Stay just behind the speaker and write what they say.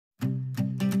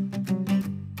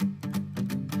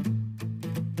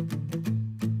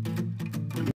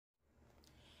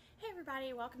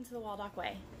everybody, welcome to the Waldock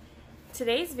Way.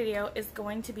 Today's video is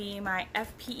going to be my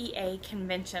FPEA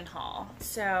convention haul.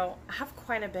 So I have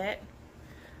quite a bit.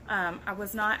 I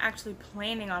was not actually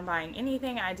planning on buying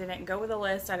anything. I didn't go with a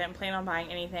list. I didn't plan on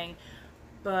buying anything,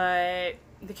 but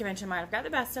the convention might have got the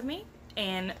best of me,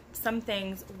 and some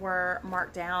things were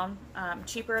marked down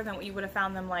cheaper than what you would have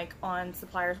found them like on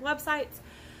suppliers' websites.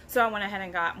 So I went ahead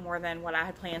and got more than what I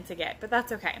had planned to get, but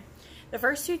that's okay. The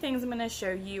first two things I'm going to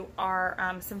show you are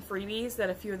some freebies that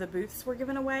a few of the booths were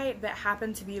giving away that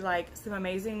happen to be like some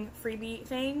amazing freebie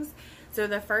things. So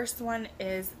the first one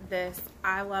is this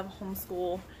I Love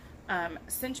Homeschool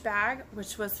cinch bag,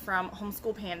 which was from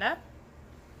Homeschool Panda.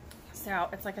 So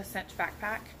it's like a cinch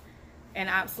backpack, and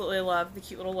I absolutely love the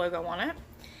cute little logo on it.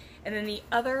 And then the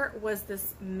other was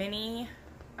this mini,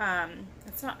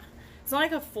 it's not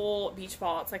like a full beach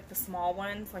ball, it's like the small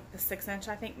ones, like the 6-inch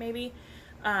I think maybe.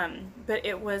 But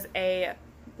it was a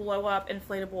blow up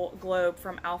inflatable globe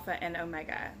from Alpha and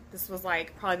Omega. This was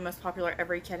like probably the most popular.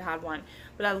 Every kid had one,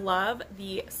 but I love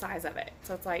the size of it.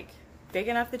 So it's like big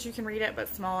enough that you can read it, but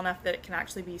small enough that it can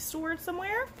actually be stored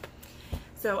somewhere.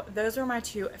 So those are my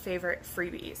two favorite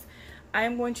freebies. I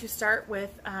am going to start with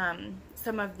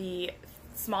some of the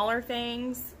smaller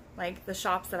things, like the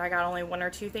shops that I got only one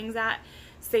or two things at,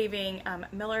 saving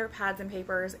Miller pads and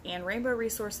papers and Rainbow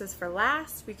Resources for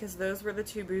last, because those were the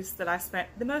two booths that I spent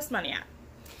the most money at.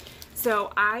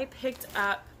 So I picked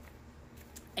up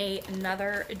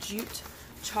another jute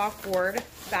chalkboard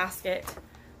basket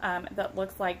that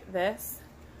looks like this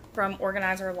from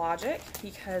Organizer Logic,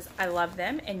 because I love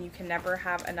them and you can never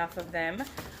have enough of them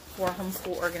for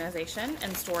homeschool organization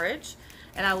and storage.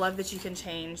 And I love that you can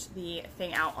change the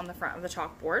thing out on the front of the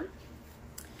chalkboard.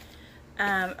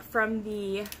 From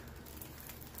the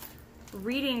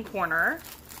Reading Corner,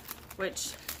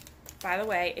 which, by the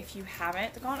way, if you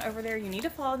haven't gone over there, you need to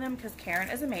follow them because Karen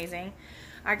is amazing.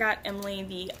 I got Emily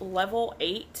the Level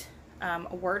 8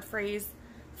 word phrase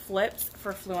flips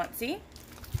for fluency,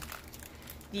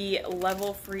 the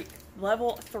Level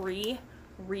 3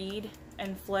 read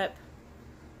and flip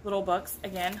little books,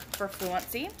 again, for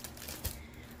fluency.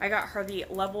 I got her the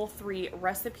Level 3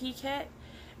 recipe kit.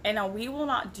 And now we will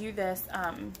not do this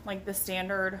like the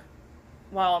standard,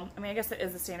 well, I mean, I guess it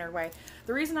is the standard way.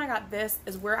 The reason I got this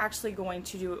is we're actually going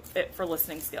to do it for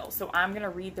listening skills. So I'm going to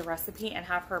read the recipe and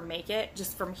have her make it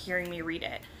just from hearing me read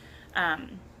it.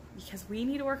 Because we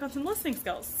need to work on some listening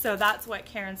skills. So that's what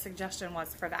Karen's suggestion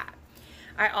was for that.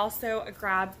 I also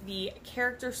grabbed the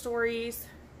character stories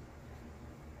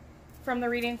from the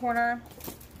Reading Corner,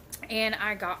 and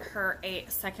I got her a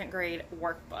 2nd grade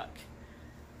workbook.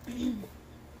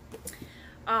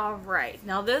 Alright,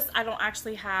 now this I don't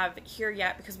actually have here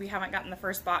yet because we haven't gotten the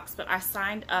first box, but I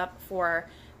signed up for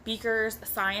Beaker's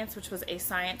Science, which was a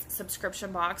science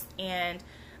subscription box, and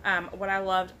what I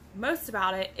loved most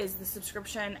about it is the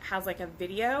subscription has like a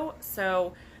video.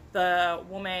 So the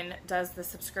woman does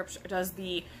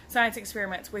the science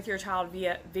experiments with your child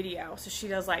via video. So she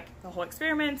does like the whole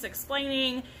experiments,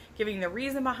 explaining, giving the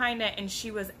reason behind it, and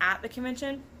she was at the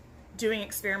convention doing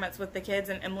experiments with the kids,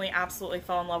 and Emily absolutely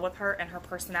fell in love with her and her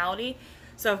personality.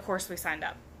 So of course we signed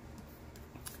up.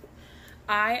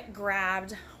 I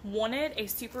grabbed Wanted, a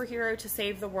Superhero to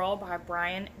Save the World by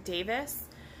Brian Davis.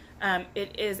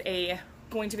 It is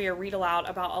going to be a read aloud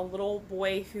about a little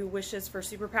boy who wishes for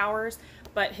superpowers,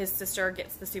 but his sister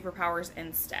gets the superpowers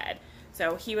instead.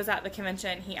 So he was at the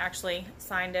convention. He actually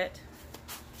signed it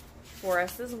for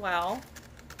us as well.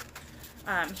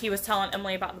 He was telling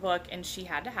Emily about the book and she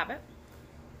had to have it.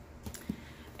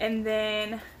 And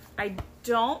then I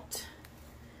don't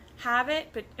have it,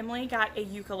 but Emily got a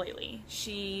ukulele.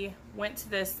 She went to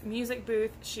this music booth.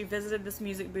 She visited this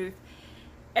music booth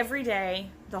every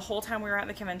day the whole time we were at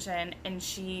the convention, and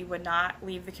she would not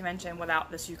leave the convention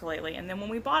without this ukulele. And then when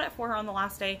we bought it for her on the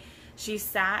last day, she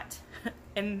sat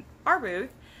in our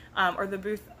booth, or the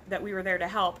booth that we were there to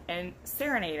help, and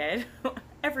serenaded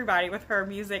everybody with her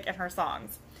music and her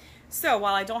songs. So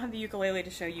while I don't have the ukulele to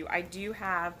show you, I do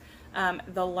have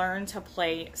the Learn to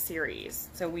Play series.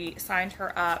 So we signed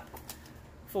her up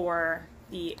for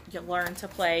the Learn to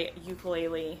Play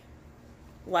ukulele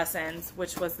lessons,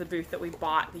 which was the booth that we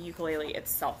bought the ukulele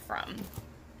itself from.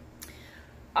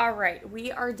 Alright,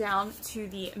 we are down to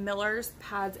the Miller's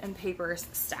Pads and Papers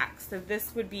stack. So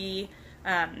this would be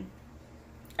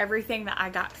everything that I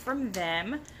got from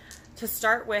them. To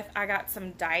start with, I got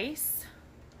some dice.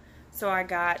 So I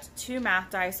got 2 math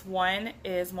dice. One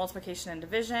is multiplication and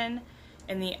division,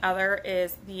 and the other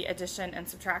is the addition and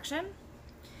subtraction.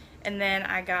 And then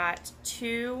I got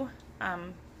 2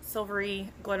 silvery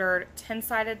glittered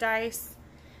 10-sided dice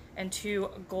and 2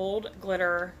 gold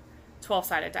glitter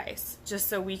 12-sided dice, just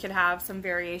so we could have some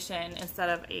variation. Instead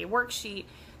of a worksheet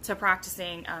to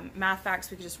practicing math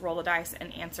facts, we could just roll the dice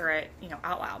and answer it, you know,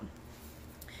 out loud.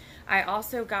 I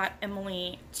also got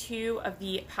Emily 2 of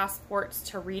the passports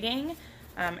to reading.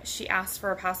 She asked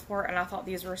for a passport, and I thought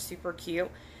these were super cute.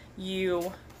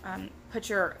 You put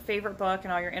your favorite book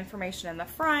and all your information in the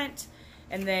front,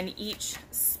 and then each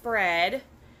spread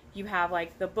you have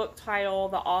like the book title,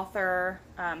 the author,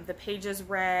 the pages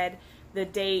read, the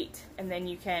date, and then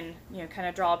you can, you know, kind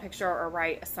of draw a picture or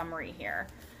write a summary here.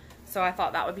 So I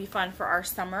thought that would be fun for our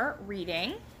summer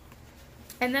reading.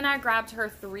 And then I grabbed her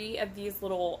 3 of these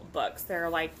little books. They're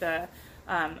like the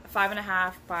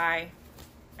 5.5 by,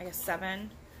 I guess, 7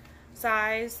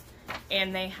 size,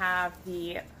 and they have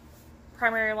the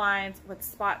primary lines with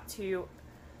spot to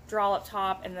draw up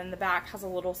top, and then the back has a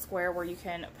little square where you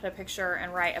can put a picture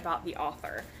and write about the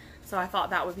author. So I thought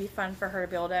that would be fun for her to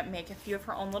be able to make a few of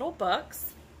her own little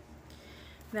books.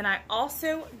 Then I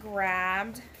also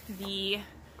grabbed the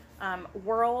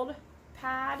world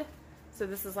pad. So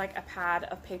this is like a pad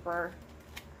of paper,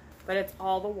 but it's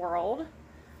all the world.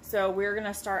 So we're going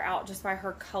to start out just by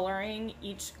her coloring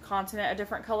each continent a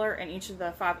different color and each of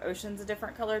the 5 oceans a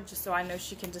different color, just so I know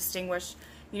she can distinguish,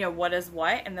 you know, what is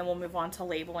what, and then we'll move on to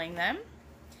labeling them.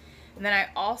 And then I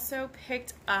also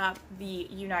picked up the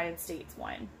United States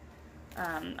one.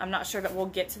 I'm not sure that we'll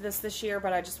get to this year,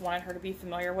 but I just wanted her to be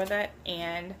familiar with it,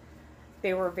 and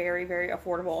they were very, very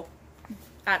affordable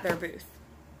at their booth.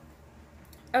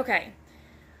 Okay,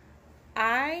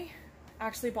 I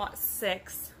actually bought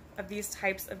 6 of these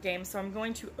types of games, so I'm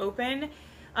going to open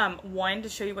one to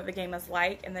show you what the game is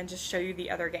like, and then just show you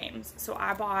the other games. So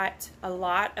I bought a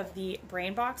lot of the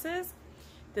brain boxes.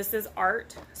 This is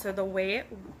art. So the way it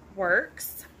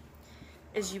works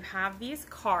is you have these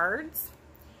cards,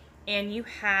 and you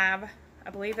have,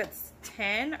 I believe it's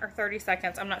 10 or 30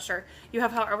 seconds, I'm not sure. You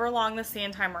have however long the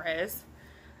sand timer is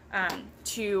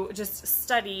to just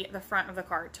study the front of the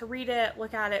card, to read it,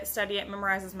 look at it, study it,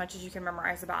 memorize as much as you can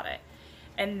memorize about it.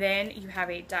 And then you have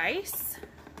a dice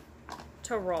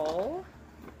to roll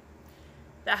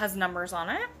that has numbers on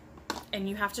it, and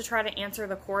you have to try to answer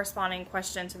the corresponding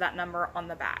question to that number on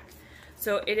the back.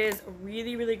 So it is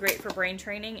really, really great for brain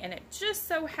training, and it just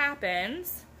so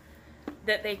happens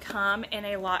that they come in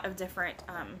a lot of different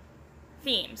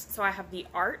themes. So I have the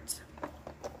art,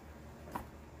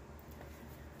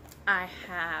 I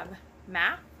have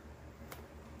math,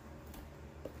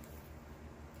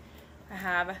 I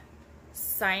have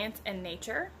science and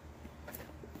nature,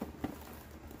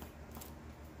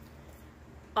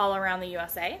 all around the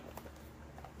USA,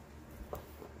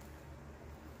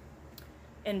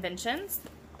 inventions,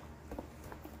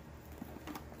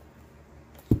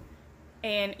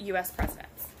 and US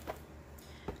presidents.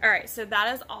 Alright, so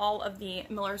that is all of the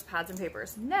Miller's pads and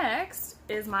papers. Next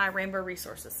is my Rainbow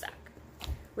Resources stack,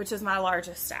 which is my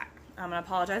largest stack. I'm going to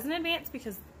apologize in advance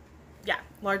because, yeah,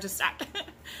 largest stack.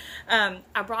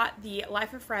 I brought the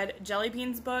Life of Fred Jelly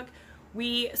Beans book.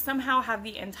 We somehow have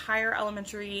the entire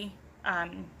elementary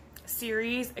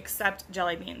series except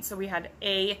Jelly Beans. So we had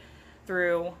A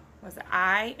through, was it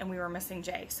I, and we were missing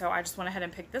J. So I just went ahead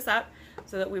and picked this up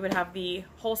so that we would have the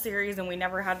whole series and we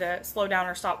never had to slow down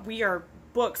or stop. We are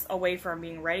books away from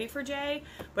being ready for J,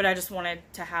 but I just wanted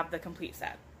to have the complete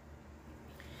set.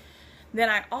 Then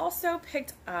I also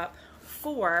picked up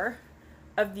 4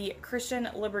 of the Christian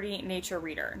Liberty Nature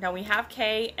Reader. Now we have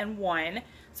K and 1,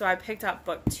 so I picked up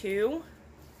book 2,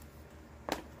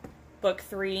 book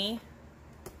 3,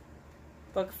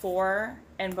 book 4,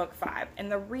 and book 5.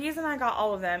 And the reason I got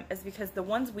all of them is because the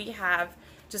ones we have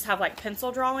just have like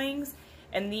pencil drawings,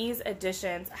 and these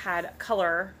editions had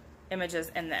color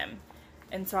images in them.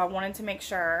 And so I wanted to make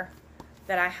sure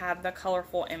that I had the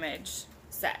colorful image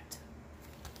set.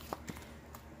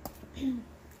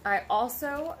 I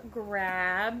also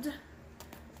grabbed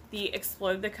the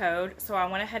Explode the Code, so I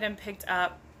went ahead and picked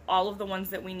up all of the ones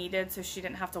that we needed so she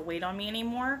didn't have to wait on me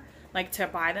anymore, like to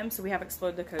buy them. So we have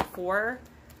Explode the Code 4,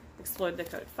 Explode the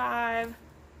Code 5,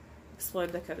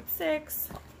 Explode the Code 6,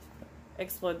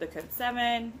 Explode the Code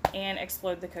 7, and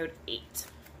Explode the Code 8.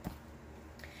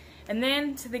 And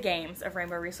then to the games of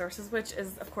Rainbow Resources, which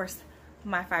is, of course,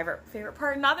 my favorite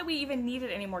part. Not that we even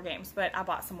needed any more games, but I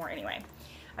bought some more anyway.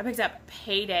 I picked up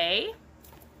Payday.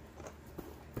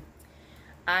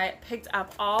 I picked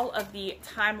up all of the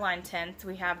Timeline tints.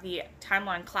 We have the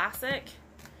Timeline Classic,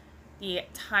 the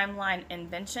Timeline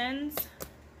Inventions,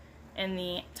 and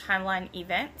the Timeline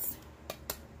Events.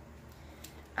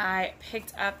 I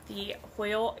picked up the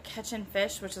Hoyle Catch and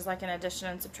Fish, which is like an addition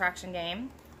and subtraction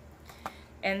game.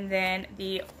 And then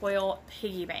the Hoyle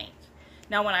Piggy Bank.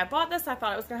 Now, when I bought this, I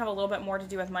thought it was going to have a little bit more to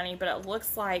do with money, but it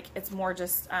looks like it's more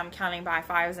just counting by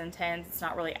 5s and 10s. It's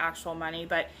not really actual money,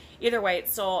 but either way,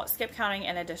 it's still skip counting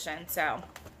in addition, so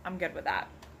I'm good with that.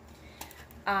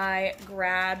 I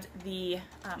grabbed the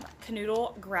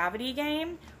Canoodle Gravity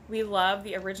game. We love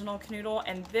the original Canoodle,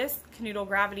 and this Canoodle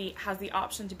Gravity has the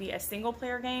option to be a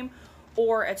single-player game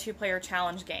or a 2-player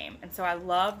challenge game, and so I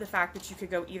love the fact that you could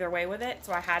go either way with it,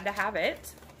 so I had to have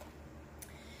it.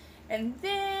 And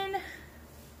then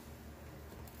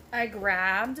I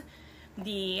grabbed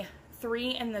the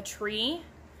 3 in the Tree.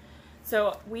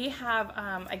 So we have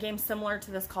a game similar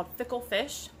to this called Fickle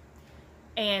Fish,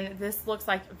 and this looks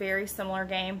like a very similar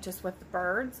game just with the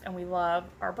birds, and we love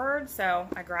our birds, so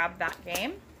I grabbed that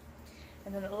game.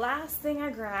 And then the last thing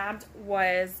I grabbed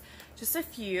was just a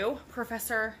few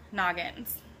Professor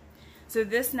Noggins. So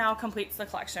this now completes the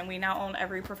collection. We now own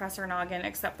every Professor Noggin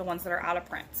except the ones that are out of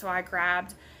print. So I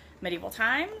grabbed Medieval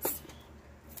Times,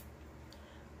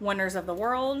 Wonders of the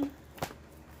World,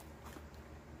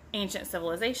 Ancient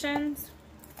Civilizations,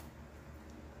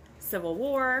 Civil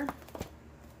War,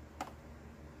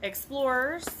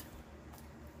 Explorers,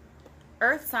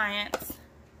 Earth Science,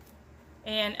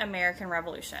 and American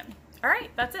Revolution. All right,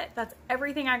 that's it. That's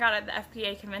everything I got at the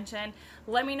FPEA convention.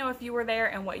 Let me know if you were there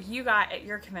and what you got at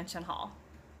your convention haul.